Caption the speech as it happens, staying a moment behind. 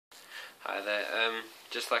Hi there,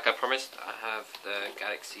 just like I promised, I have the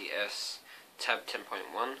Galaxy S Tab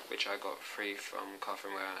 10.1, which I got free from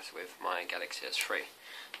Carphone Warehouse with my Galaxy S3.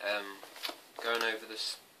 Going over the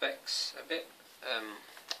specs a bit,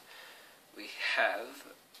 we have,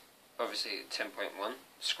 obviously, 10.1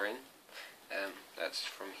 screen, that's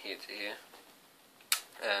from here to here.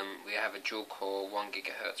 We have a dual-core 1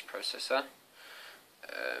 GHz processor,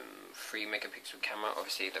 3 megapixel camera.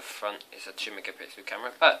 Obviously the front is a 2 megapixel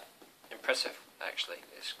camera, but impressive actually,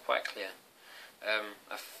 it's quite clear.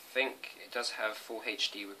 I think it does have full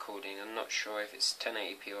HD recording. I'm not sure if it's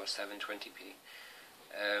 1080p or 720p.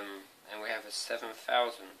 And we have a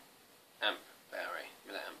 7000 amp battery,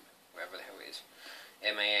 milliamp, whatever the hell it is,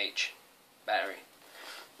 mAh battery.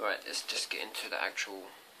 Right, let's just get into the actual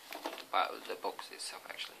the box itself.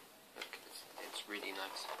 Actually, look, it's really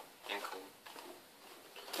nice and cool.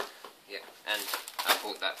 Yeah, and I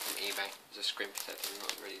bought that from eBay. It's a screen protector,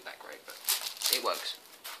 not really that great, but it works.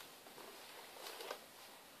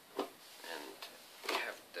 And we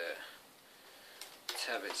have the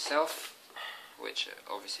tab itself, which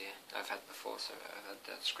obviously I've had before, so I've had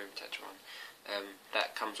that screen protector on.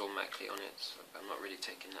 That comes automatically on it, so I'm not really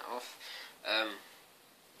taking that off.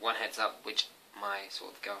 One heads up, which my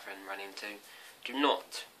sort of girlfriend ran into: do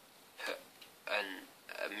not put a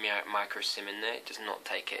micro SIM in there. It does not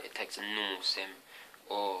take it. It takes a normal SIM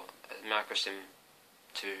or a micro SIM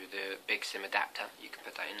to the big SIM adapter. You can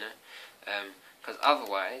put that in there, because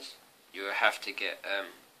otherwise you have to get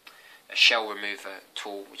a shell remover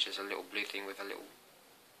tool, which is a little blue thing with a little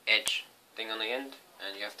edge thing on the end,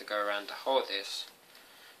 and you have to go around the whole of this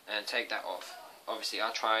and take that off. Obviously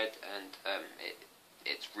I tried, and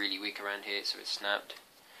it's really weak around here, so it's snapped.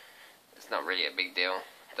 It's not really a big deal.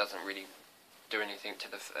 It doesn't really do anything to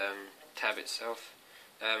the tab itself.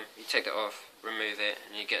 You take that off, remove it,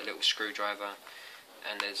 and you get a little screwdriver,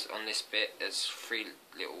 and there's on this bit there's 3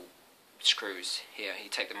 little screws here. You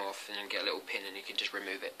take them off and you get a little pin and you can just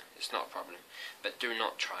remove it. It's not a problem, but do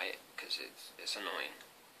not try it because it's annoying.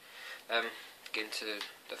 Get into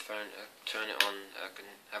the phone, turn it on. I can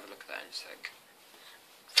have a look at that in a sec.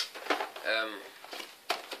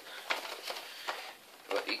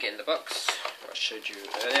 What you get in the box, what I showed you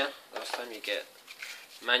earlier last time, you get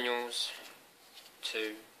manuals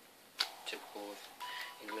to typical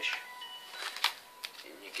English,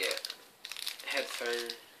 and you get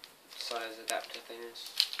headphone size adapter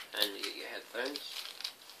things, and you get your headphones.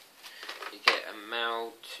 You get a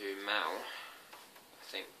male to male, I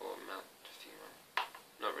think, or male to female,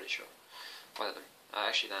 not really sure, one of them.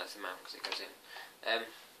 Actually no, it's the male because it goes in.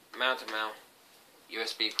 Male to male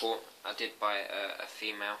USB port. I did buy a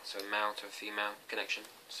female, so a male to a female connection,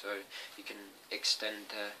 so you can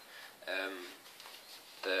extend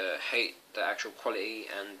the actual quality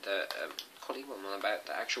and the quality. What am I about?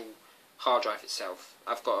 The actual hard drive itself.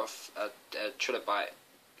 I've got a terabyte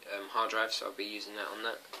hard drive, so I'll be using that on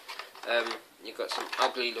that. You've got some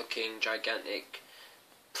ugly looking, gigantic,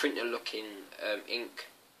 printer looking ink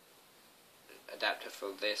adapter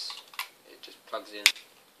for this. It just plugs in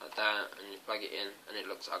like that, and you plug it in and it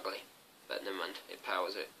looks ugly, but never mind, it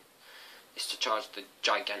powers it. It's to charge the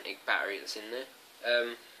gigantic battery that's in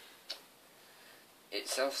there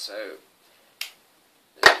itself. So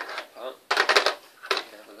this is that part. We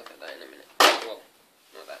can have a look at that in a minute. Well,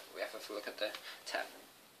 not that, we have to look at the tab.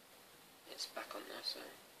 It's back on there, so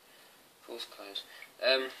pause, close.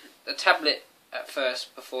 The tablet at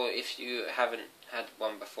first, before, if you haven't had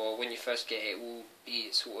one before, when you first get it, it will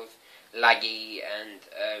be sort of laggy and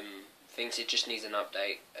things. It just needs an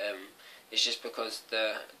update. It's just because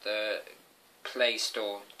the Play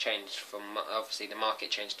Store changed from, obviously the market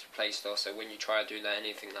changed to Play Store, so when you try to do that,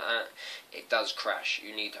 anything like that, it does crash.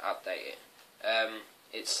 You need to update it.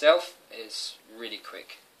 Itself is really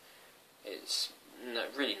quick. It's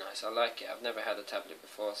really nice. I like it. I've never had a tablet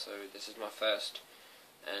before, so this is my first,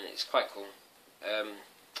 and it's quite cool.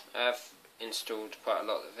 I've installed quite a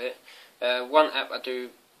lot of it. One app I do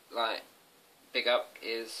like big up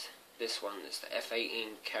is this one. It's the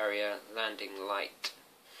F-18 Carrier Landing Light.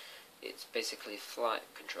 It's basically flight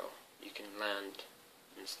control. You can land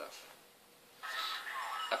and stuff.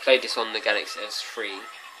 I played this on the Galaxy S3.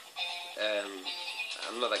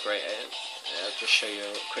 I'm not that great at it. I'll just show you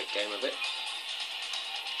a quick game of it.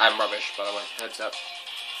 I'm rubbish, by the way, heads up.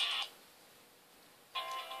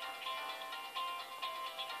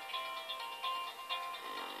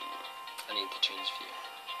 I need to change view.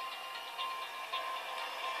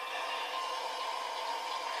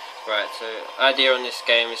 Right, so idea on this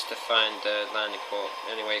game is to find the landing port.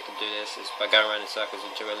 The only way you can do this is by going around in circles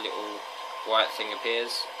until a little white thing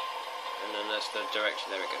appears, and then that's the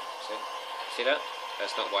direction. There we go. See that?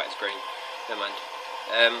 That's not white, it's green. Never mind.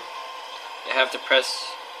 You have to press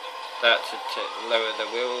that to lower the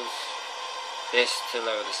wheels, this to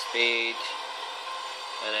lower the speed,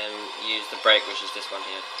 and then use the brake, which is this one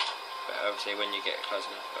here. But obviously when you get close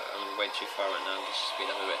enough, but I'm way too far right now, just speed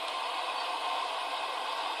up a bit.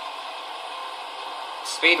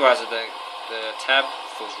 Speed wise, the tab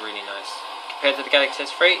feels really nice. Compared to the Galaxy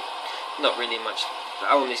S3, not really much,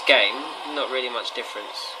 on this game, not really much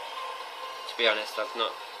difference. To be honest, I've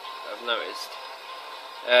noticed.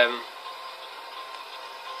 I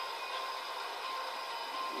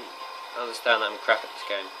understand that I'm crap at this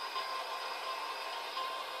game.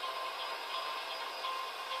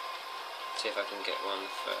 See if I can get one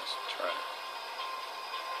first try.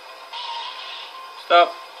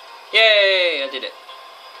 Stop! Yay! I did it.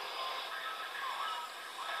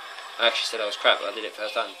 I actually said I was crap, but I did it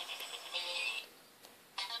first time.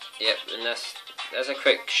 Yep, and that's a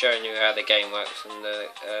quick showing you how the game works on the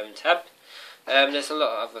tab. There's a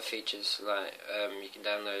lot of other features, like you can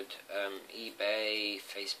download eBay,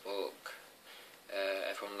 Facebook,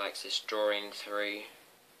 everyone likes this Drawing 3,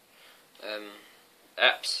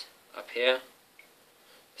 apps up here,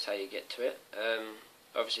 that's how you get to it.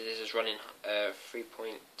 Obviously this is running 3.2,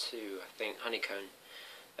 I think, Honeycomb.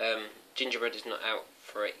 Gingerbread is not out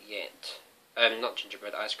for it yet. Not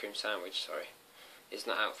Gingerbread, Ice Cream Sandwich, sorry. It's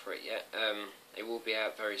not out for it yet. It will be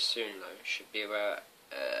out very soon though. Should be about,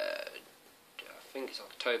 I think it's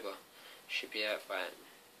October. Should be out by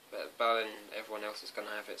then everyone else is going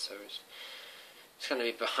to have it, so it's going to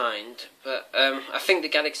be behind. But I think the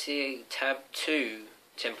Galaxy Tab 2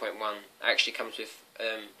 10.1 actually comes with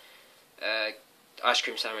Ice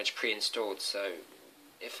Cream Sandwich pre-installed, so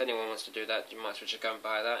if anyone wants to do that, you might as well just go and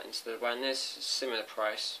buy that instead of buying this. It's similar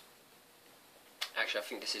price. Actually, I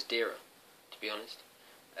think this is dearer, to be honest.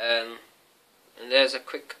 And there's a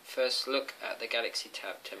quick first look at the Galaxy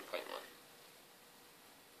Tab 10.1.